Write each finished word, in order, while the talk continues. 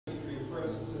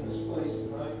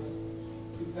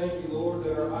Thank you, Lord,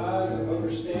 that our eyes of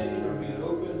understanding are being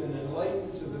opened and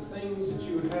enlightened to the things that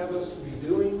you would have us to be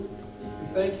doing. We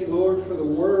thank you, Lord, for the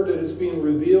word that is being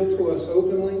revealed to us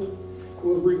openly.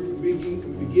 We're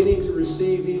beginning to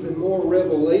receive even more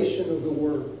revelation of the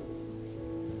word.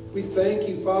 We thank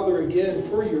you, Father, again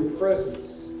for your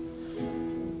presence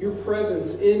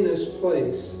in this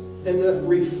place, and the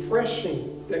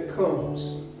refreshing that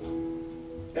comes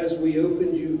as we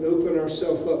open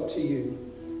ourselves up to you.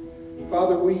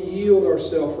 Father, we yield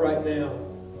ourselves right now.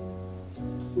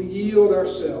 We yield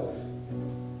ourselves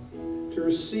to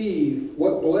receive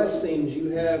what blessings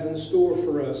you have in store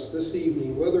for us this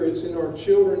evening, whether it's in our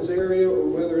children's area or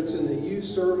whether it's in the youth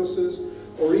services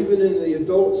or even in the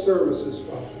adult services,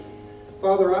 Father.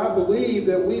 Father, I believe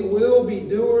that we will be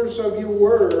doers of your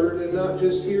word and not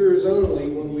just hearers only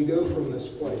when we go from this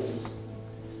place.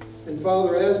 And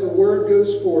Father, as the word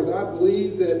goes forth, I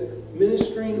believe that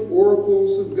ministering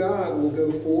oracles of God will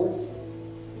go forth,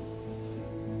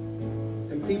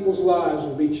 and people's lives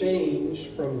will be changed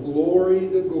from glory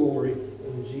to glory.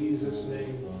 In Jesus'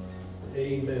 name,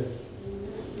 amen.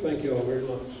 Thank you all very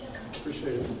much.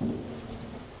 Appreciate it.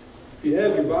 If you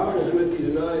have your Bibles with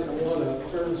you tonight, I want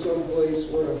to turn someplace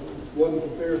where I wasn't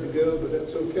prepared to go, but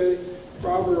that's okay.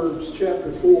 Proverbs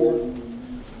chapter 4.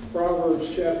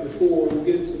 Proverbs chapter 4. We'll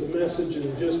get to the message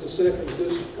in just a second.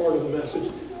 This is part of the message.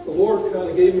 The Lord kind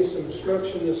of gave me some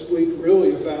instruction this week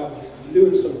really about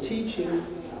doing some teaching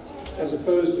as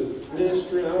opposed to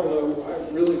ministering. I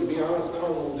don't know, to be honest, I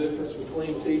don't know the difference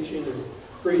between teaching and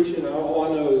preaching. All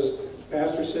I know is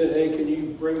Pastor said, hey, can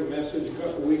you bring a message a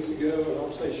couple weeks ago? And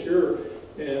I'll say, sure.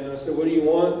 And I said, what do you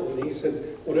want? And he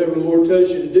said, whatever the Lord tells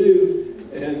you to do.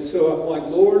 And so I'm like,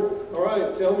 Lord, all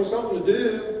right, tell me something to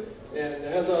do. And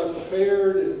as I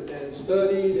prepared and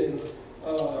studied and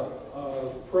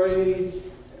prayed,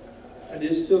 I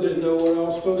just still didn't know what I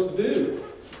was supposed to do.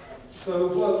 So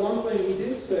one thing he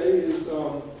did say is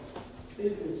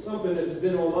it's something that's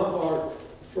been on my heart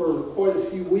for quite a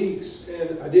few weeks,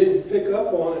 and I didn't pick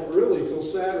up on it really till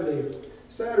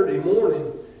Saturday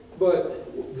morning.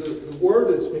 But the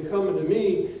word that's been coming to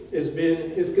me has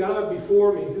been, if God be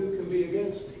for me, who can be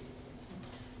against me?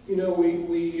 You know,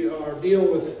 we are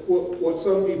dealing with what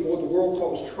the world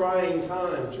calls trying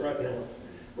times right now.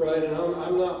 Right, and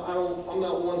I'm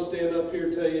not one standing up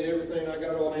here telling you everything. I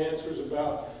got all the answers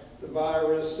about the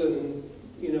virus and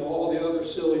all the other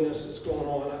silliness that's going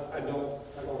on. I don't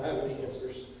have any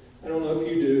answers. I don't know if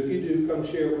you do. If you do, come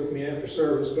share it with me after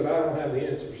service. But I don't have the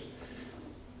answers.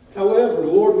 However, the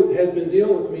Lord had been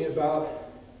dealing with me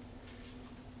about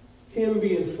Him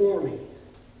being for me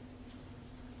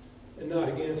and not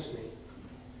against me.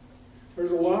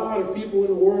 There's a lot of people in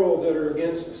the world that are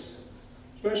against us.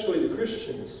 Especially the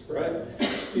Christians, right?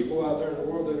 There's people out there in the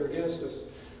world that are against us.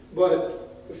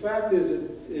 But the fact is that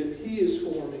if He is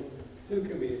for me, who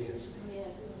can be against me? Yes.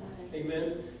 Amen?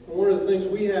 And one of the things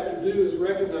we have to do is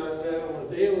recognize that on a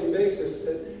daily basis.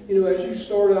 That, as you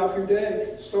start off your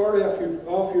day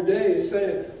is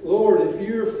saying, Lord, if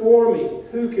you're for me,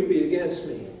 who can be against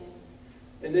me?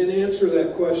 And then answer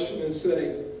that question and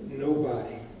say,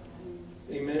 nobody.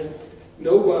 Amen?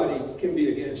 Nobody can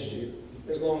be against you,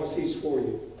 as long as He's for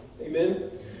you. Amen?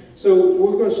 So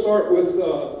we're going to start with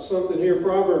something here.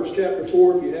 Proverbs chapter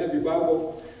 4. If you have your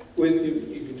Bible with you,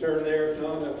 you can turn there. If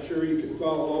not, I'm sure you can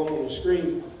follow along on the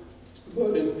screen.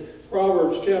 But in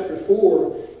Proverbs chapter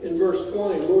 4, in verse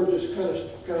 20, the Lord just kind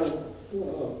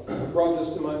of brought this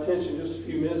to my attention just a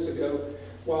few minutes ago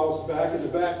while I was back in the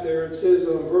back there. It says,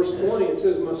 verse 20, it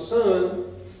says, my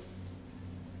son,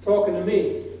 talking to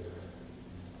me.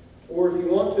 Or if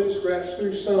you want to, scratch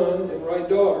through son and write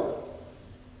daughter.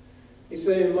 He's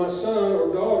saying, my son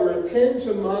or daughter, attend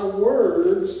to my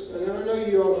words. And I know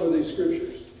you all know these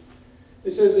scriptures.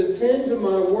 It says, attend to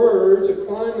my words,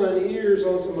 incline thine ears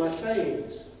unto my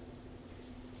sayings.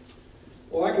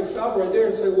 Well, I could stop right there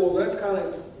and say, well, that kind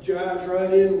of jives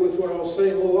right in with what I was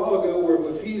saying a little while ago, where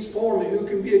if He's for me, who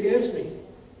can be against me?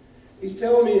 He's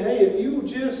telling me, hey, if you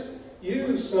just...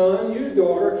 you, son, you,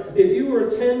 daughter, if you will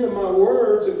attend to my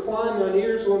words, incline thine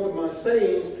ears unto my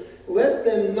sayings, let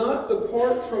them not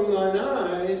depart from thine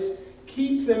eyes,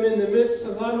 keep them in the midst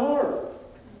of thine heart.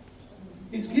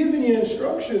 He's giving you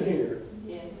instruction here.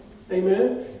 Yeah.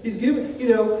 Amen? He's giving,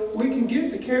 we can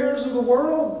get the cares of the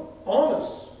world on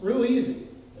us real easy.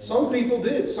 Some people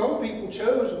did. Some people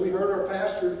chose. We heard our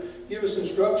pastor give us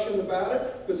instruction about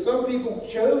it. But some people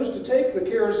chose to take the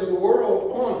cares of the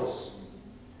world on us.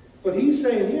 But He's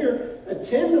saying here,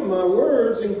 attend to my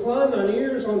words, incline thine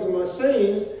ears unto my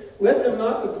sayings, let them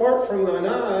not depart from thine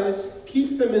eyes,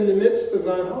 keep them in the midst of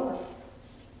thine heart.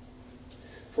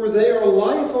 For they are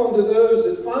life unto those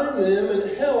that find them,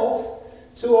 and health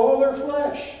to all their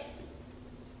flesh.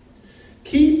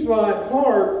 Keep thy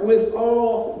heart with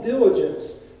all diligence.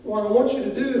 What I want you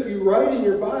to do, if you write in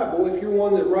your Bible, if you're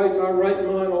one that writes, I write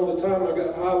mine all the time. I've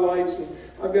got highlights, and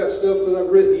I've got stuff that I've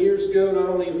written years ago, and I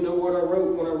don't even know what I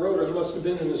wrote when I wrote it. I must have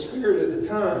been in the Spirit at the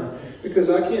time, because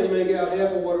I can't make out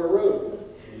half of what I wrote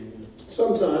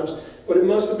sometimes. But it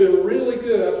must have been really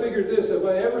good. I figured this, if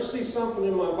I ever see something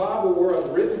in my Bible where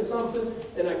I've written something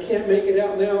and I can't make it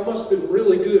out now, it must have been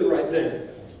really good right then.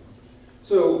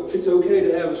 So it's okay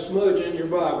to have a smudge in your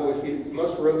Bible if you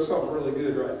must have wrote something really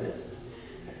good right then.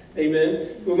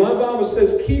 Amen. But my Bible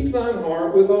says, keep thine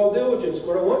heart with all diligence.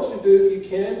 What I want you to do, if you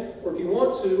can, or if you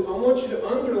want to, I want you to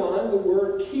underline the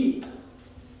word keep.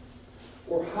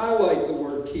 Or highlight the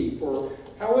word keep. Or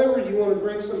however you want to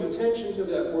bring some attention to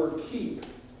that word keep.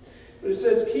 But it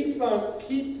says, keep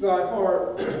thy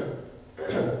heart,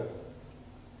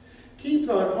 keep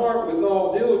thine heart with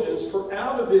all diligence, for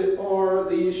out of it are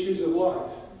the issues of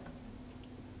life.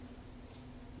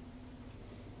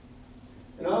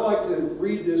 And I like to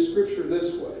read this scripture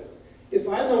this way. If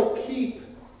I don't keep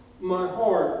my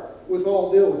heart with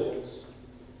all diligence,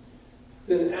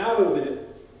 then out of it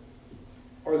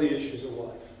are the issues of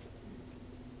life.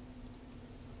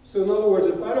 So in other words,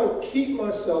 if I don't keep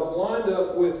myself lined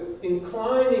up with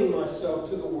inclining myself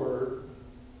to the Word,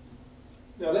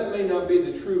 now that may not be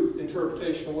the true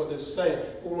interpretation of what this is saying.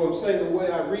 But what I'm saying, the way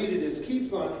I read it is,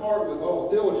 keep thine heart with all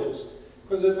diligence.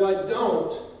 Because if I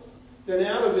don't, then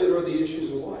out of it are the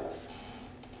issues of life.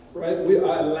 Right?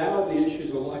 I allow the issues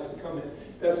of life to come in.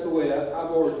 That's the way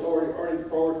I've always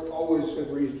have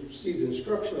received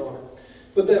instruction on it.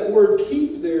 But that word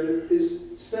keep there is,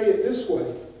 say it this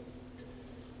way.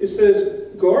 It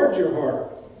says, guard your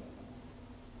heart,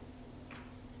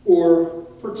 or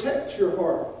protect your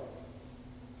heart,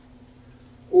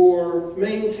 or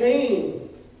maintain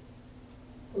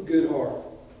a good heart,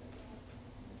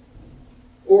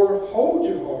 or hold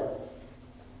your heart.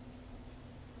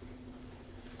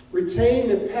 Retain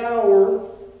the power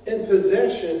and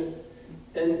possession,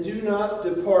 and do not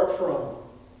depart from.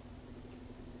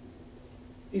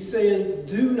 He's saying,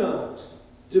 do not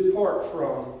depart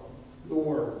from the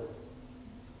Word.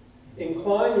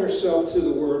 Incline yourself to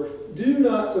the Word. Do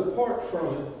not depart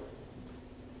from it,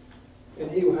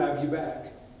 and He will have you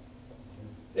back.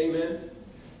 Amen.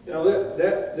 Now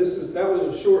that was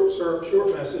a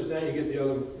short message. Now you get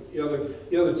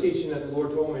the other teaching that the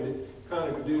Lord told me to kind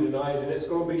of do tonight, and it's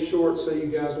going to be short, so you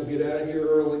guys will get out of here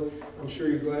early. I'm sure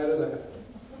you're glad of that.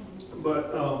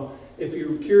 But if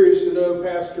you're curious to know,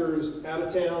 Pastor is out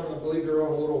of town. I believe they're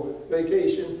on a little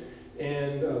vacation.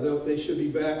 And they should be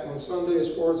back on Sunday,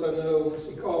 as far as I know, unless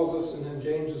he calls us, and then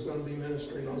James is going to be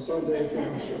ministering on Sunday.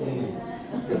 Is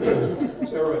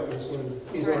that right, Miss Linda?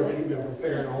 He's already been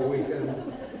preparing all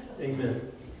weekend. Amen.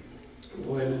 I'm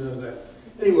glad to know that.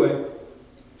 Anyway,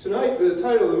 tonight the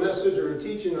title of the message, or the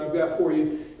teaching I've got for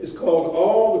you, is called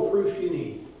All the Proof You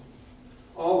Need.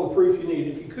 All the Proof You Need.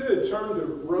 If you could, turn to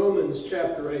Romans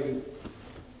chapter 8.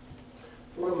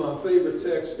 One of my favorite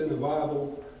texts in the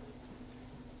Bible.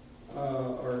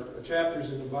 Or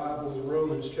chapters in the Bible is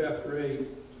Romans chapter 8.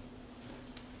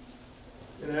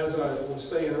 And as I was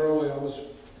saying earlier,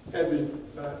 I had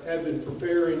been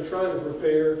preparing, trying to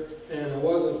prepare, and I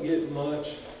wasn't getting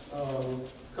much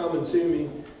coming to me.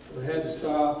 I had to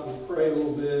stop and pray a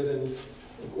little bit, and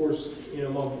of course, you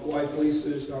know, my wife Lisa,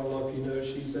 I don't know if you know,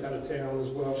 she's out of town as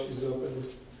well. She's up in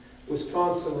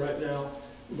Wisconsin right now.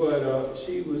 But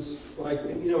she was like,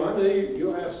 you know, I know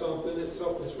you'll have something that's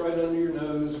right under your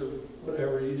nose or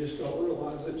whatever. You just don't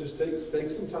realize it. Just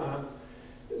takes some time.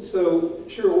 So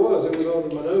sure it was. It was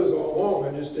under my nose all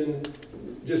along. I just didn't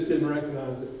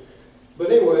recognize it.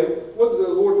 But anyway, what the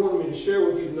Lord wanted me to share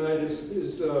with you tonight is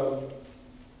the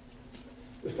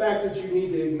fact that you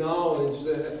need to acknowledge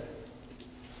that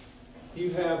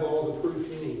you have all the proof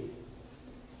you need.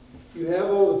 You have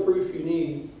all the proof you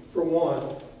need. For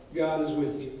one, God is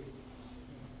with you.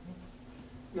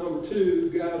 Number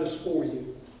two, God is for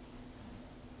you.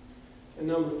 And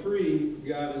number three,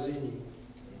 God is in you.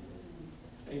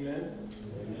 Amen?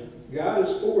 Amen. God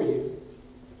is for you.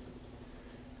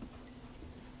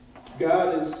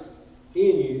 God is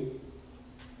in you.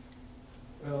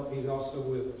 Well, He's also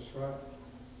with us, right?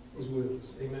 He's with us.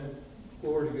 Amen?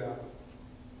 Glory to God.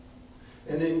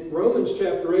 And in Romans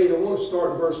chapter 8, I want to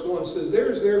start in verse 1. It says,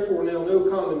 there is therefore now no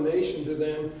condemnation to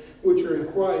them which are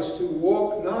in Christ, who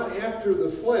walk not after the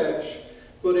flesh,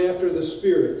 but after the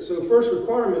Spirit. So the first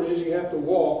requirement is you have to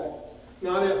walk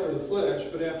not after the flesh,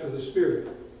 but after the Spirit.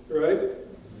 Right?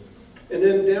 And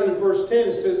then down in verse 10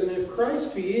 it says, and if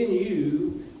Christ be in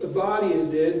you, The body is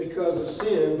dead because of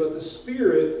sin, but the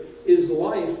Spirit is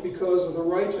life because of the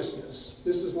righteousness.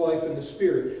 This is life in the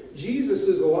Spirit. Jesus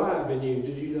is alive in you.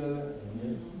 Did you know that?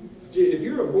 If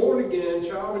you're a born-again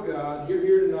child of God, you're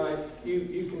here tonight,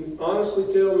 you can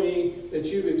honestly tell me that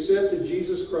you've accepted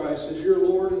Jesus Christ as your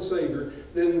Lord and Savior,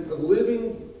 then the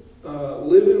living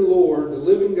Lord, the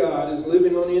living God is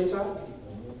living on the inside of you.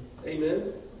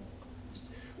 Amen?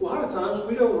 A lot of times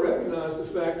we don't recognize the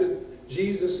fact that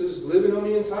Jesus is living on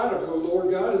the inside of us. The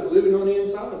Lord God is living on the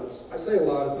inside of us. I say a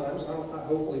lot of times,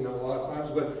 hopefully not a lot of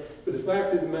times, but the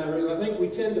fact of the matter is I think we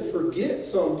tend to forget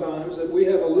sometimes that we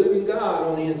have a living God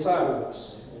on the inside of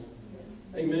us.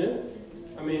 Amen?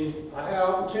 I mean, I had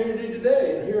opportunity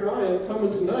today, and here I am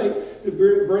coming tonight to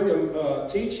bring a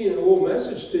teaching and a little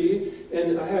message to you,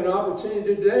 and I had an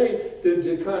opportunity today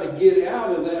to kind of get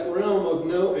out of that realm of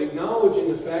acknowledging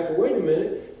the fact, wait a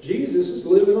minute, Jesus is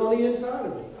living on the inside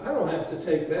of me. I don't have to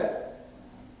take that,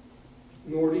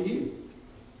 nor do you.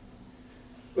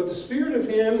 But the Spirit of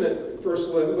Him, verse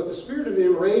 11, but the Spirit of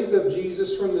Him raised up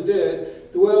Jesus from the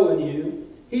dead, dwell in you.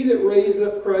 He that raised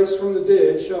up Christ from the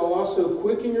dead shall also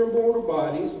quicken your mortal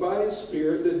bodies by His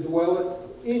Spirit that dwelleth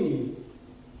in you.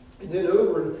 And then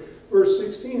over in verse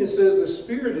 16 it says, the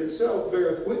Spirit itself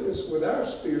beareth witness with our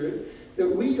spirit that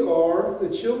we are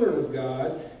the children of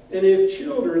God, and if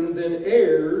children, then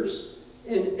heirs,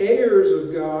 and heirs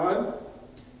of God,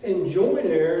 and joint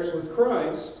heirs with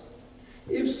Christ,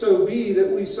 if so be that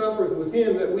we suffereth with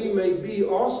Him, that we may be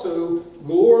also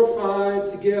glorified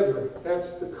together.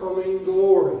 That's the coming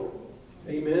glory.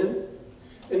 Amen?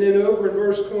 And then over in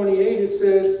verse 28 it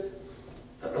says,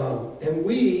 and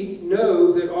we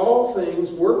know that all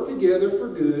things work together for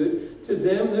good to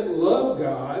them that love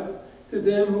God, to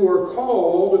them who are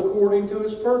called according to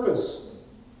His purpose.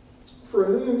 For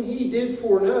whom He did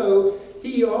foreknow,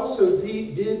 He also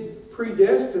did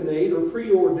predestinate or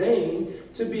preordain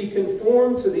to be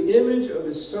conformed to the image of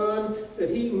His Son, that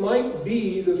He might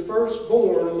be the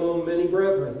firstborn among many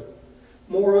brethren.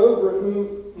 Moreover,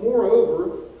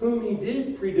 whom He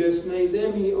did predestinate,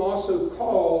 them He also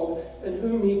called, and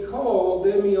whom He called,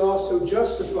 them He also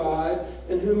justified,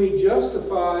 and whom He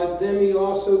justified, them He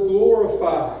also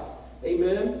glorified.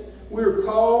 Amen? We're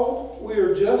called, we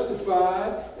are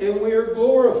justified, and we are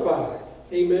glorified.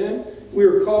 Amen? We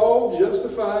are called,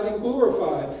 justified, and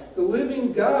glorified. The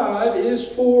living God is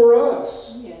for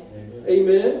us. Yeah.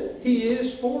 Amen? He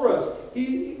is for us.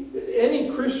 Any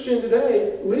Christian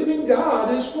today, living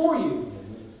God is for you.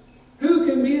 Who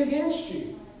can be against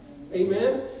you?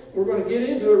 Amen? We're going to get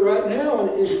into it right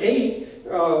now in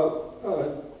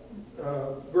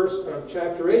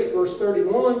chapter 8, verse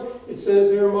 31. It says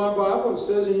there in my Bible, it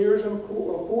says in yours, of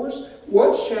course,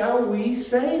 what shall we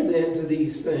say then to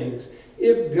these things?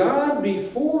 If God be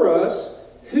for us,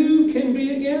 who can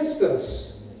be against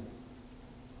us?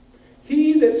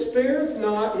 He that spareth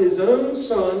not His own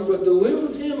Son, but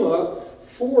delivered Him up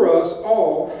for us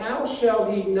all, how shall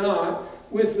He not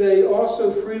with they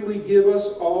also freely give us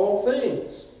all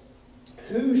things?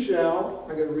 Who shall,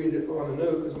 I got to read it on a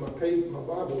note because my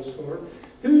Bible is torn.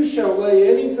 Who shall lay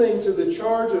anything to the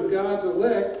charge of God's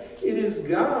elect? It is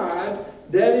God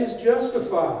that is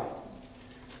justified.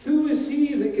 Who is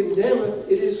he that condemneth?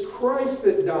 It is Christ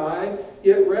that died,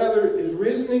 yet rather is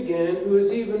risen again, who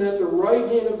is even at the right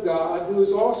hand of God,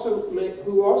 who also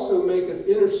maketh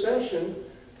intercession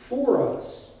for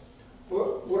us.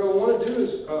 What I want to do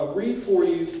is read for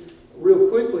you real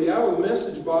quickly out of the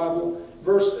Message Bible.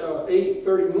 Verse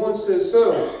 8:31 says,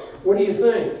 so, what do you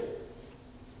think?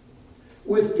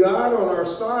 With God on our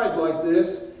side like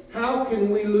this, how can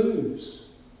we lose?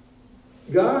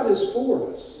 God is for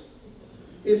us.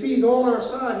 If He's on our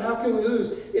side, how can we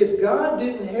lose? If God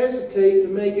didn't hesitate to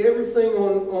make everything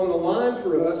on the line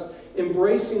for us,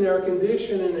 embracing our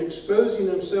condition and exposing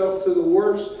Himself to the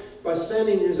worst by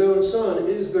sending His own Son,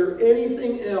 is there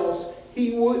anything else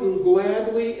He wouldn't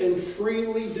gladly and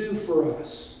freely do for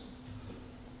us?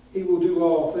 He will do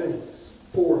all things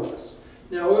for us.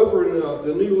 Now over in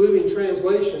the New Living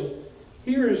Translation,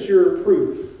 here is your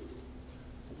proof.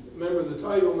 Remember the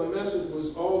title of my message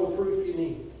was All the Proof You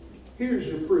Need. Here's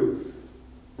your proof.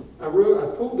 I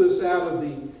pulled this out of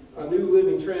the New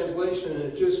Living Translation, and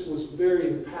it just was very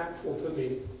impactful to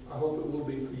me. I hope it will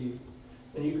be for you.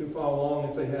 And you can follow along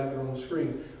if they have it on the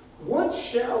screen. What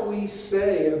shall we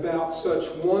say about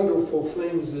such wonderful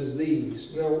things as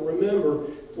these? Now remember,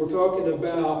 we're talking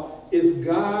about if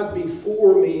God be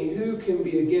for me, who can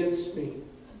be against me?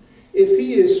 If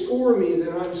He is for me,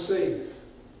 then I'm safe.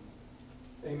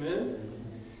 Amen?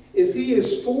 If He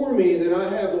is for me, then I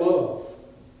have love.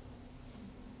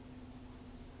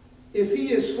 If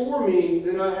He is for me,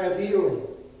 then I have healing.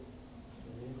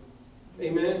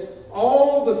 Amen.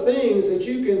 All the things that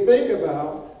you can think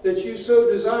about that you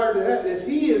so desire to have. If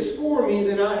He is for me,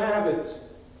 then I have it.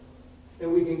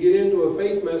 And we can get into a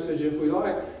faith message if we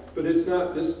like, but it's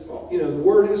not this, the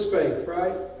Word is faith,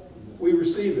 right? We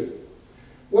receive it.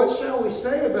 What shall we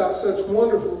say about such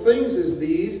wonderful things as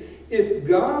these? If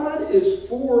God is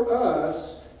for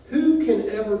us, who can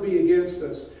ever be against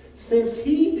us? Since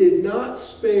He did not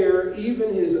spare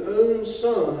even His own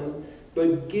Son,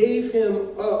 but gave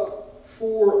Him up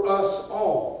for us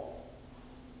all,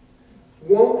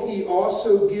 won't He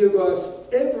also give us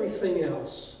everything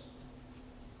else?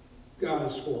 God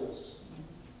is for us.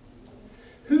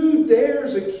 Who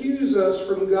dares accuse us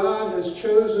from God has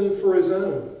chosen for His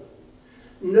own?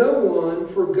 No one,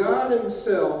 for God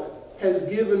Himself has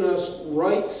given us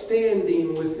right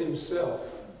standing with Himself.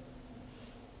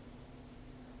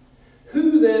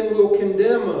 Who then will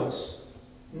condemn us?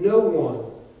 No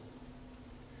one.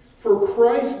 For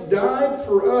Christ died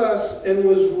for us and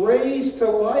was raised to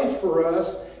life for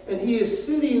us, and He is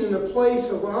sitting in a place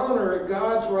of honor at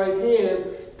God's right hand,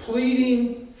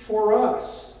 pleading for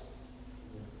us.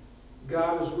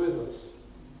 God is with us.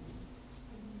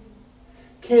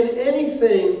 Can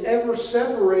anything ever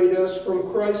separate us from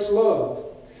Christ's love?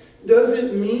 Does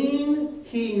it mean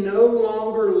He no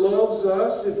longer loves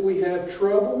us if we have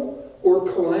trouble or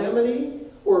calamity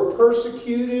or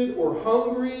persecuted or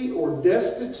hungry or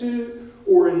destitute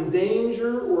or in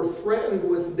danger or threatened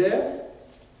with death?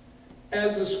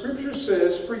 As the Scripture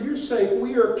says, for your sake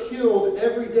we are killed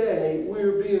every day. We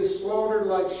are being slaughtered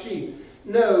like sheep.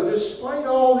 No, despite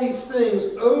all these things,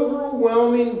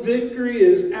 overwhelming victory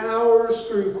is ours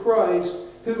through Christ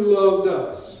who loved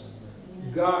us.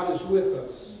 God is with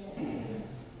us.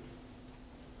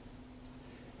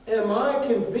 Am I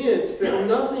convinced that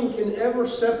nothing can ever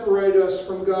separate us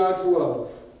from God's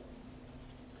love?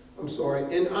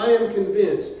 And I am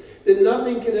convinced that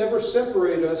nothing can ever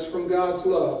separate us from God's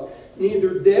love.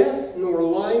 Neither death nor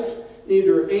life,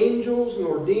 neither angels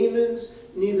nor demons,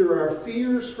 neither our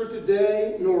fears for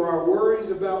today nor our worries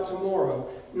about tomorrow.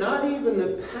 Not even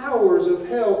the powers of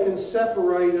hell can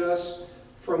separate us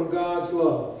from God's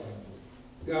love.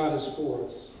 God is for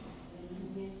us.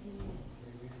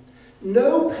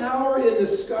 No power in the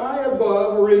sky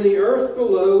above or in the earth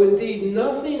below, indeed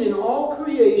nothing in all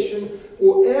creation,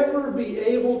 will ever be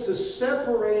able to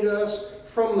separate us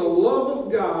from the love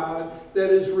of God that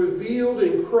is revealed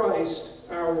in Christ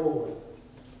our Lord.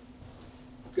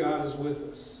 God is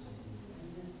with us.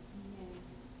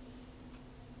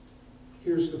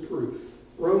 Here's the proof.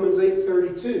 Romans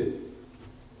 8:32.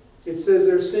 It says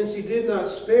there, since He did not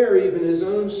spare even His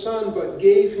own Son, but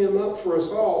gave Him up for us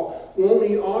all, won't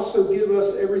He also give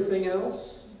us everything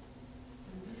else?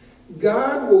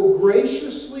 God will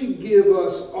graciously give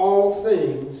us all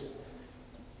things.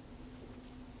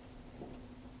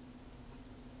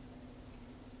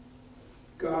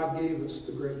 God gave us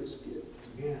the greatest gift.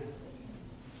 Yeah.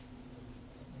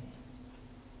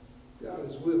 God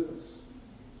is with us.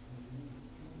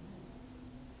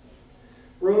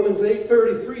 Romans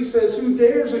 8:33 says, who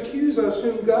dares accuse us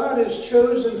whom God has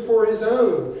chosen for His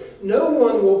own? No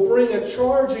one will bring a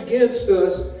charge against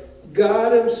us.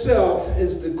 God Himself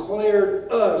has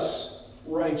declared us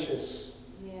righteous.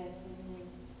 Yes.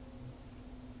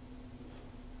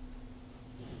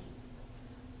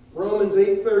 Romans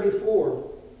 8:34.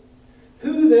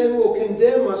 Who then will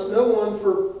condemn us? No one,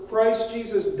 for Christ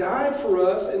Jesus died for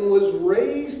us and was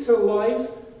raised to life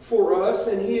for us,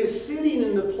 and He is sitting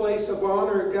in the place of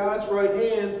honor at God's right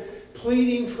hand,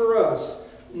 pleading for us.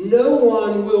 No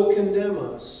one will condemn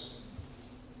us.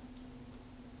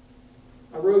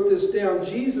 I wrote this down.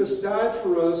 Jesus died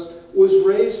for us, was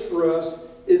raised for us,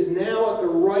 is now at the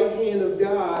right hand of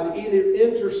God,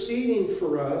 interceding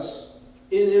for us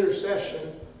in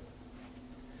intercession.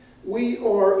 We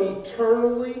are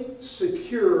eternally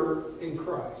secure in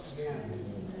Christ. Yeah.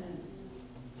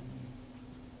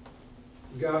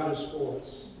 God is for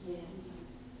us. Yes.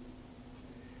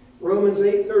 Romans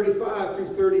 8:35 through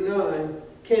 39.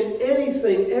 Can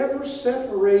anything ever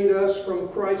separate us from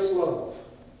Christ's love?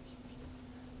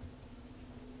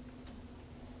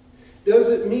 Does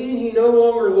it mean He no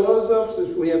longer loves us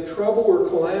if we have trouble or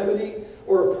calamity,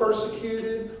 or are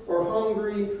persecuted, or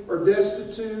hungry, or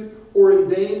destitute, or in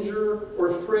danger,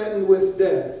 or threatened with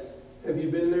death? Have you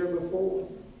been there before?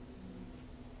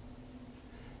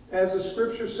 As the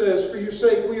Scripture says, for your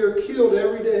sake we are killed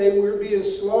every day, we're being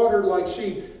slaughtered like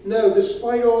sheep. No,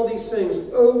 despite all these things,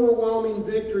 overwhelming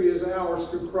victory is ours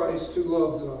through Christ who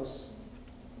loves us.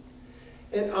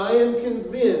 And I am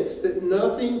convinced that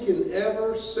nothing can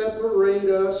ever separate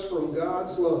us from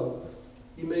God's love.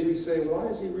 You may be saying, why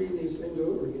is he reading these things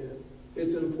over again?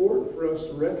 it's important for us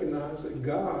to recognize that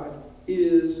God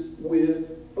is with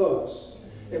us.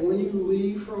 And when you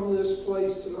leave from this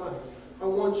place tonight, I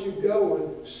want you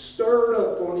going stirred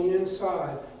up on the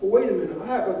inside. Wait a minute, I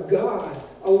have a God,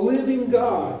 a living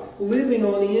God, living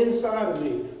on the inside of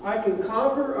me. I can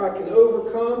conquer, I can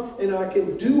overcome, and I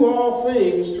can do all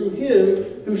things through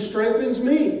Him who strengthens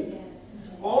me.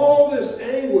 All this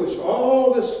anguish,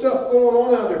 all this stuff going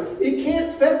on out there, it can't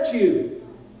affect you.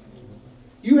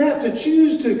 You have to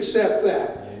choose to accept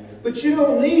that. But you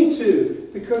don't need to,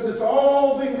 because it's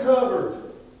all been covered.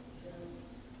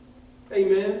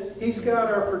 Amen. He's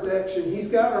got our protection. He's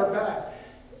got our back.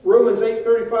 Romans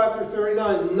 8:35 through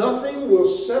 39. Nothing will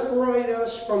separate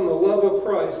us from the love of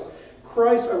Christ.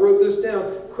 Christ, I wrote this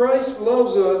down. Christ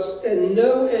loves us, and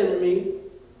no enemy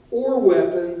or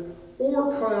weapon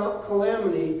or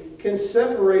calamity can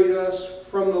separate us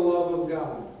from the love of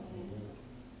God.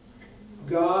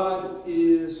 God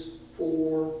is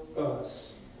for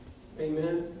us.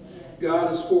 Amen.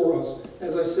 God is for us,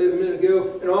 as I said a minute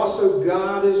ago. And also,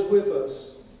 God is with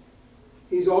us.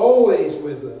 He's always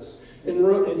with us. In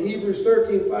Hebrews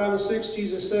 13:5 and 6,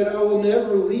 Jesus said, I will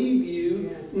never leave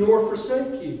you nor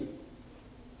forsake you.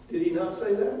 Did He not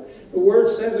say that? The Word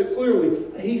says it clearly.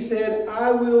 He said,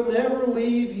 I will never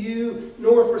leave you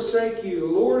nor forsake you. The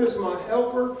Lord is my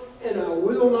helper, and I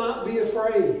will not be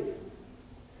afraid.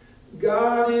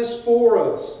 God is for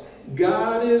us.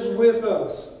 God is with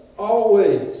us.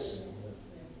 Always.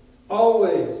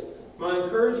 Always. My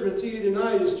encouragement to you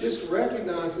tonight is just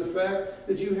recognize the fact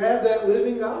that you have that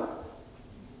living God.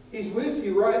 He's with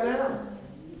you right now.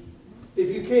 If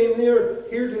you came here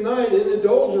tonight in the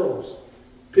doldrums,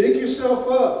 pick yourself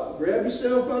up, grab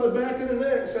yourself by the back of the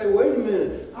neck and say, wait a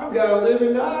minute, I've got a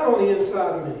living God on the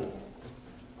inside of me.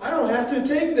 I don't have to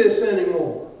take this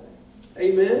anymore.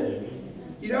 Amen?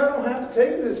 You don't have to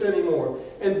take this anymore.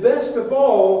 And best of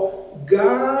all,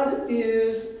 God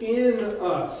is in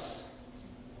us.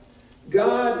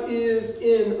 God is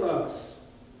in us.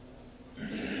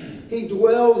 He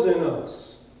dwells in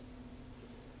us.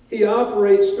 He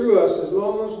operates through us as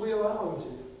long as we allow Him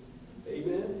to.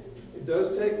 Amen? It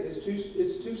does take,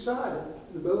 it's two-sided.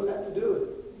 We both have to do it.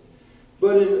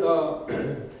 But in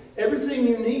everything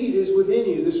you need is within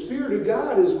you. The Spirit of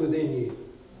God is within you.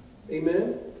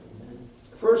 Amen?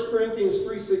 1 Corinthians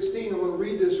 3:16, I'm going to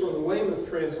read this from the Weymouth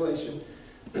translation.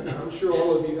 I'm sure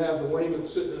all of you have the Weymouth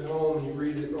sitting at home and you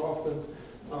read it often.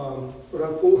 But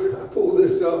I pull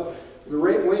this up. The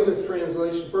Weymouth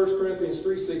translation, 1 Corinthians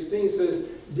 3:16 says,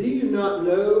 do you not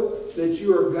know that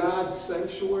you are God's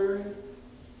sanctuary?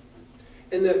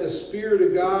 And that the Spirit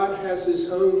of God has His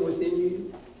home within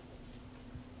you?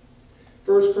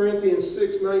 1 Corinthians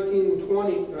 6:19 through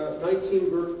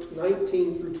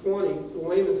 20, the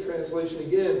Weymouth translation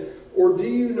again. Or do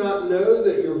you not know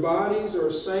that your bodies are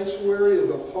a sanctuary of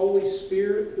the Holy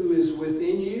Spirit who is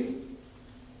within you?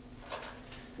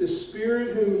 The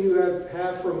Spirit whom you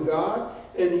have from God,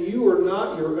 and you are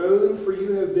not your own, for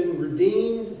you have been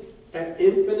redeemed at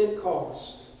infinite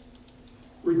cost.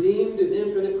 Redeemed at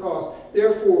infinite cost.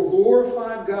 Therefore,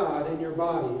 glorify God in your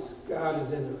bodies. God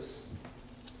is in us.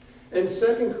 And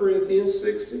 2 Corinthians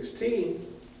 6:16,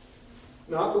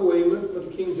 not the Weymouth, but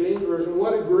the King James Version.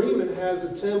 What agreement has the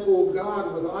temple of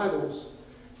God with idols?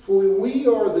 For we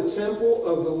are the temple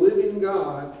of the living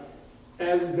God.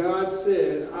 As God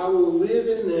said, I will live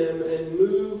in them and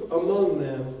move among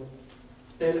them,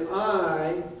 and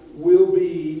I will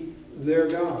be their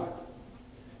God.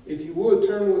 If you would,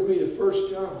 turn with me to 1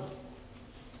 John.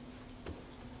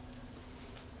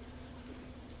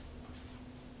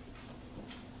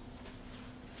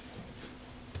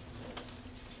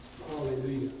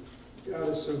 Hallelujah. God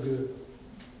is so good.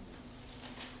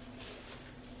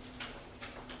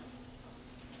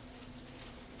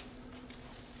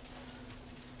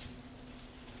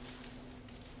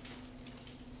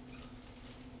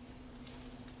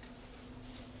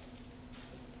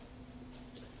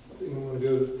 I think I'm going to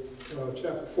go to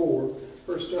chapter 4,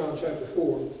 1 John chapter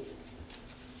 4.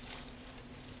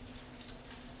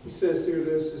 He says here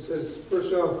this, it says, 1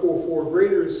 John 4:4,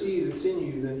 greater is He that's in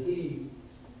you than he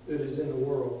that is in the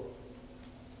world.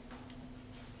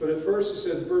 But at first it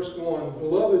said, verse 1,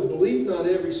 beloved, believe not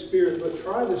every spirit, but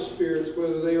try the spirits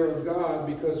whether they are of God,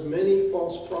 because many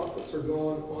false prophets are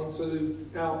gone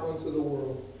out onto the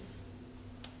world.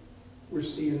 We're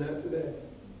seeing that today.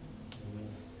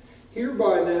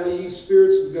 Hereby now, ye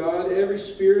spirits of God, every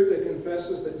spirit that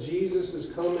confesses that Jesus is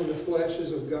come in the flesh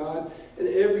is of God, and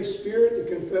every spirit that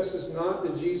confesses not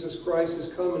that Jesus Christ is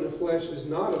come in the flesh is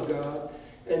not of God.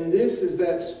 And this is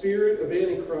that spirit of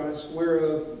Antichrist,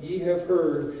 whereof ye have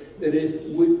heard, that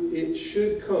it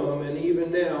should come, and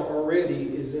even now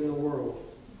already is in the world.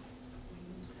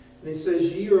 And he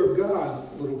says, ye are of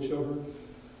God, little children,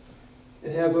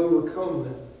 and have overcome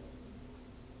them.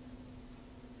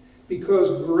 Because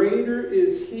greater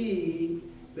is he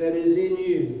that is in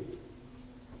you.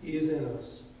 He is in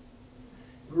us.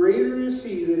 Greater is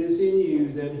he that is in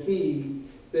you than he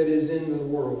that is in the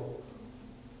world.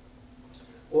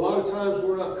 A lot of times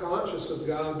we're not conscious of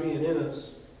God being in us.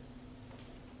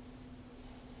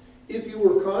 If you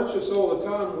were conscious all the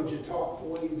time, would you talk the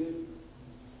way you do?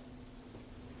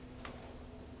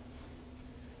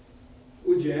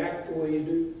 Would you act the way you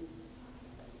do?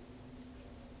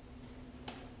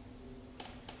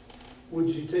 Would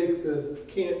you take the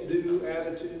can't-do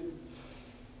attitude?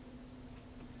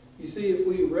 You see, if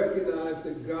we recognize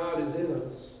that God is in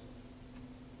us,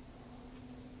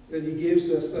 that he gives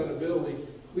us that ability,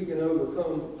 we can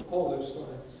overcome all those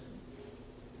things.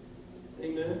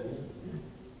 Amen?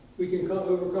 We can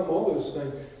overcome all those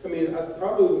things. I mean,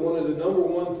 probably one of the number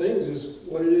one things is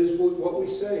what it is, what we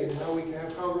say, and how we can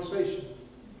have conversation.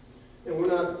 And we're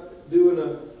not doing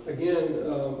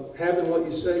having what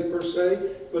you say per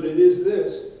se, but it is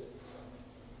this.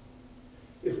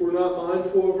 If we're not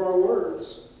mindful of our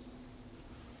words,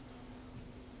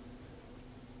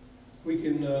 we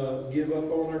can give up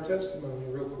on our testimony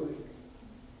real quick.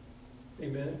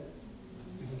 Amen?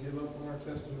 We can give up on our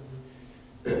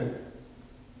testimony.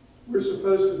 We're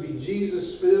supposed to be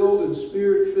Jesus-filled and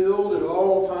Spirit-filled at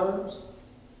all times.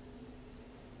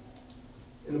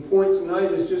 And the point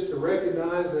tonight is just to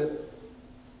recognize that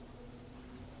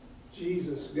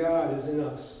Jesus, God, is in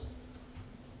us.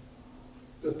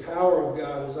 The power of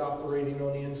God is operating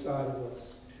on the inside of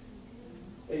us.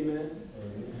 Amen?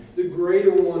 Amen. The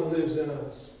greater one lives in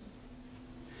us.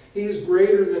 He is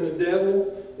greater than the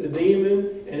devil, the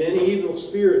demon, and any evil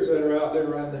spirits that are out there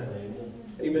right now. Amen.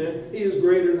 Amen. He is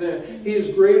greater than. He is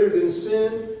greater than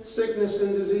sin, sickness,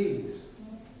 and disease.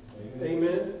 Amen.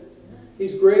 Amen.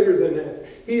 He's greater than that.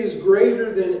 He is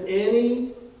greater than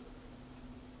any.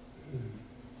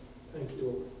 Thank you,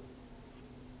 Lord.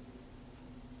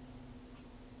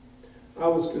 I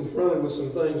was confronted with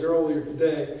some things earlier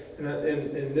today, and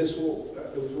it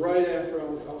was right after I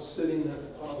was sitting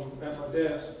at my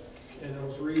desk, and I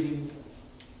was reading,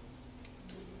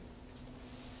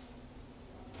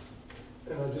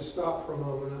 and I just stopped for a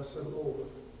moment, and I said, Lord,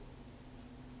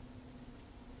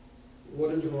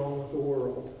 what is wrong with the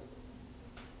world?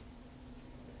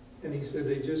 And he said,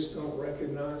 they just don't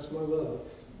recognize my love.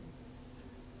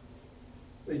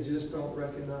 They just don't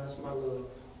recognize my love.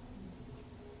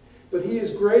 But he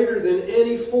is greater than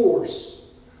any force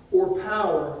or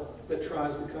power that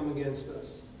tries to come against us.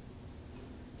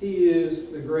 He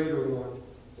is the greater one.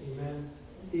 Amen.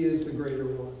 He is the greater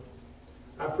one.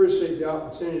 I appreciate the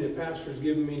opportunity that Pastor has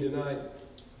given me tonight.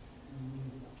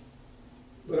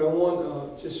 But I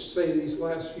want to just say these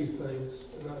last few things.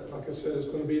 And like I said, it's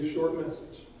going to be a short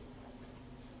message.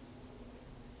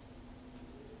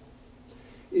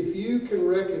 If you can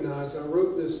recognize, I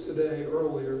wrote this today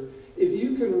earlier, if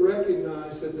you can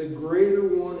recognize that the greater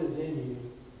one is in you,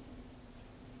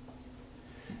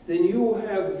 then you will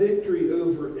have victory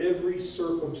over every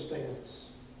circumstance.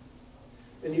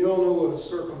 And you all know what a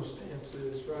circumstance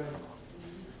is, right?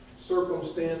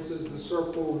 Circumstance is the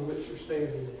circle in which you're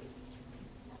standing in.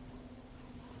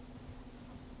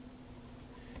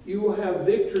 You will have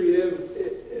victory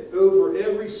over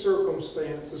every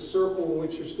circumstance, the circle in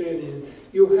which you're standing in.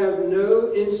 You'll have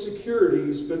no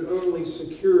insecurities, but only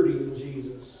security in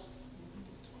Jesus.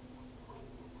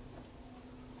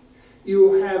 You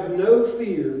will have no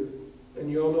fear,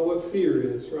 and you all know what fear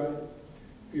is, right?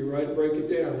 If you break it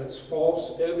down, it's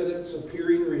false evidence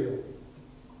appearing real.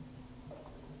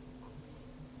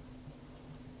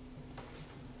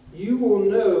 You will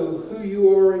know who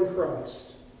you are in Christ.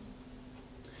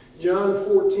 John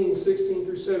 14, 16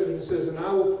 through 17 says, and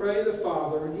I will pray the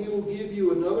Father, and he will give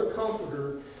you another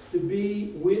comforter to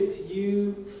be with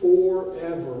you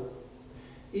forever.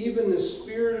 Even the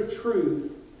Spirit of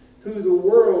truth, who the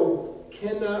world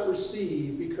cannot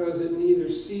receive because it neither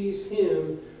sees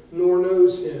him nor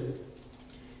knows him.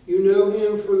 You know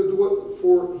him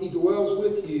for he dwells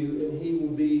with you, and he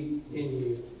will be in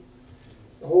you.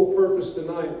 The whole purpose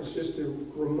tonight is just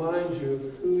to remind you of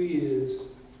who he is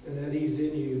and that he's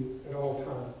in you at all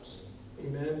times.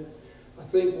 Amen? I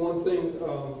think one thing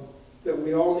that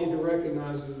we all need to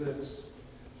recognize is this.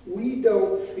 We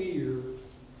don't fear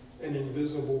an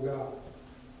invisible God.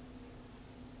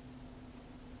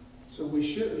 So we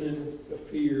shouldn't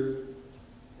fear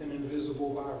an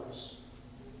invisible virus.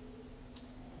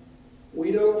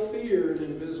 We don't fear an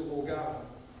invisible God.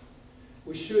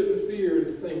 We shouldn't fear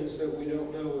the things that we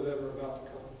don't know that are about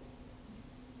to come.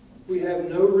 We have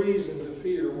no reason to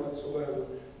fear whatsoever.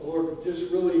 The Lord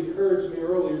just really encouraged me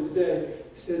earlier today.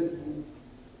 He said,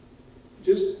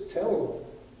 just tell them,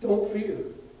 don't fear.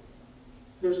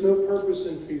 There's no purpose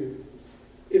in fear.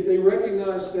 If they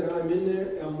recognize that I'm in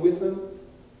there, I'm with them,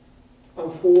 I'm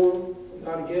for them, I'm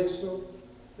not against them,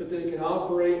 that they can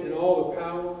operate in all the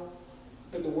power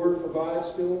that the Word provides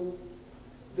to them,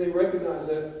 if they recognize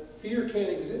that, fear can't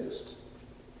exist.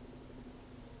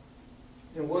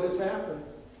 And what has happened?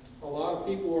 A lot of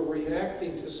people are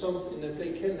reacting to something that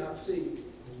they cannot see.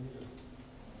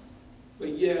 But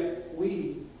yet,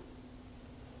 we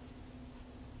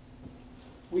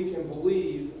can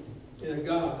believe in a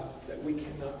God that we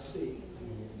cannot see.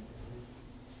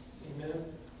 Amen?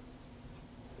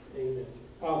 Amen.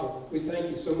 Father, we thank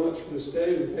you so much for this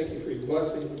day. We thank you for your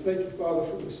blessing. We thank you, Father,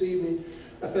 for this evening.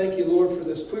 I thank you, Lord, for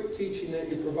this quick teaching that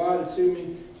you provided to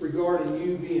me regarding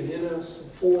you being in us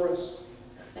and for us.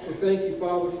 We thank you,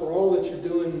 Father, for all that you're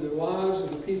doing in the lives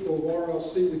of the people of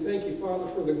RLC. We thank you, Father,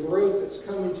 for the growth that's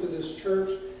coming to this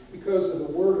church because of the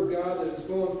Word of God that is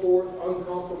going forth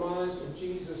uncompromised in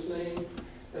Jesus' name.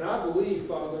 And I believe,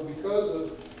 Father, because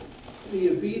of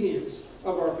the obedience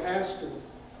of our pastor,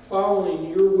 following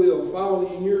your will,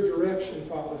 following your direction,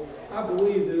 Father, I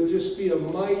believe there will just be a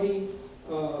mighty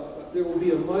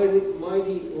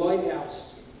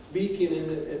lighthouse beacon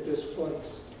at this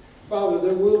place. Father,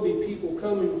 there will be people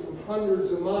coming from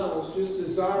hundreds of miles just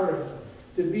desiring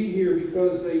to be here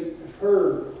because they have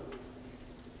heard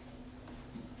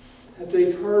that they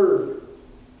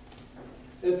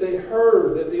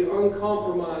heard that the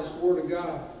uncompromised Word of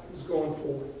God is going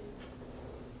forth.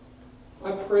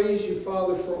 I praise you,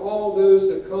 Father, for all those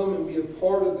that come and be a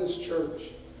part of this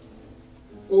church.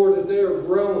 Lord, that they are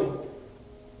growing,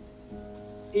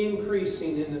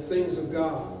 increasing in the things of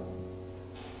God.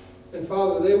 And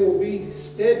Father, they will be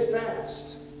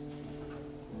steadfast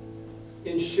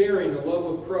in sharing the love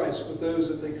of Christ with those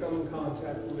that they come in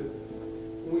contact with.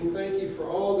 And we thank you for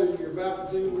all that you're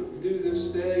about to do this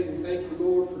day. We thank you,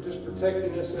 Lord, for just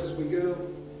protecting us as we go.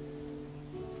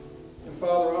 And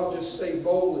Father, I'll just say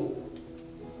boldly,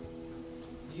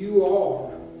 you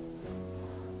are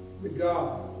the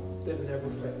God that never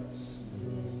fails.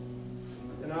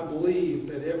 And I believe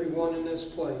that everyone in this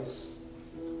place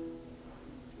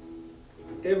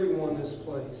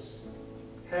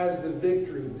has the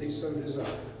victory they so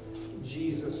desire. In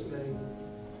Jesus' name,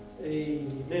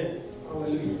 amen.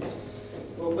 Hallelujah.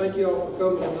 Well, thank you all for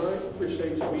coming tonight.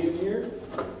 Appreciate you being here.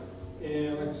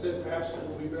 And like I said, Pastor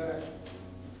will be back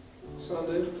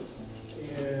Sunday.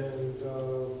 And